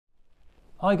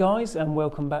Hi guys, and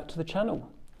welcome back to the channel.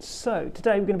 So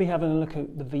today we're going to be having a look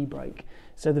at the V-brake.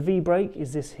 So the V-brake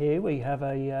is this here, where you have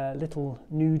a little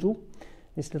noodle,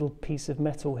 this little piece of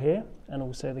metal here, and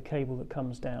also the cable that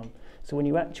comes down. So when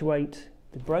you actuate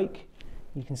the brake,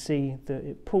 you can see that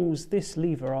it pulls this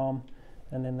lever arm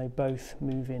and then they both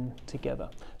move in together.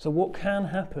 So what can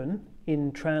happen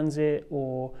in transit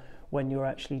or when you're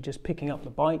actually just picking up the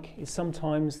bike is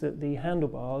sometimes that the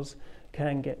handlebars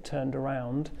can get turned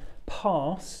around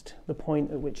past the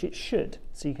point at which it should.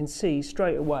 So you can see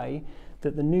straight away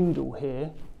that the noodle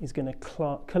here is going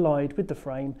to collide with the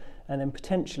frame, and then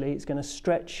potentially it's going to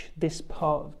stretch this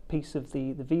piece of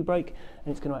the V-brake,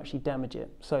 and it's going to actually damage it.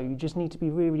 So you just need to be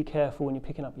really, really careful when you're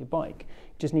picking up your bike.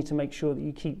 You just need to make sure that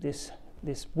you keep this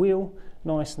wheel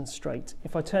nice and straight.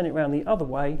 If I turn it around the other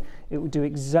way, it will do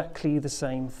exactly the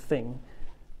same thing,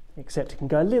 except it can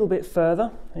go a little bit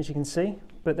further, as you can see,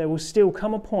 but there will still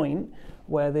come a point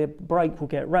where the brake will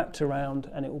get wrapped around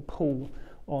and it will pull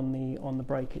on the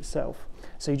brake itself.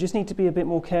 So you just need to be a bit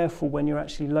more careful when you're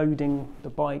actually loading the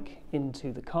bike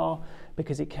into the car,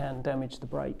 because it can damage the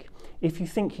brake. If you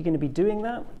think you're going to be doing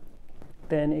that,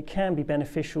 then it can be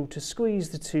beneficial to squeeze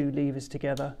the two levers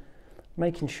together,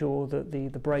 making sure that the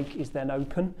brake is then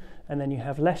open, and then you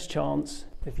have less chance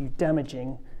of you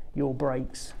damaging your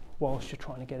brakes whilst you're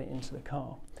trying to get it into the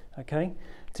car. Okay,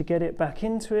 to get it back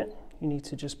into it, you need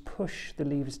to just push the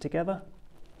levers together.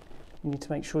 You need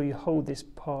to make sure you hold this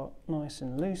part nice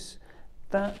and loose.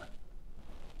 That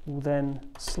will then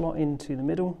slot into the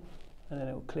middle, and then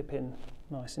it will clip in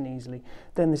nice and easily.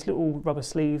 Then this little rubber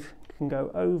sleeve can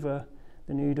go over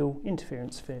the noodle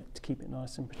interference fit to keep it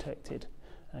nice and protected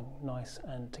and nice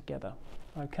and together.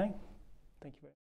 Okay, thank you very much.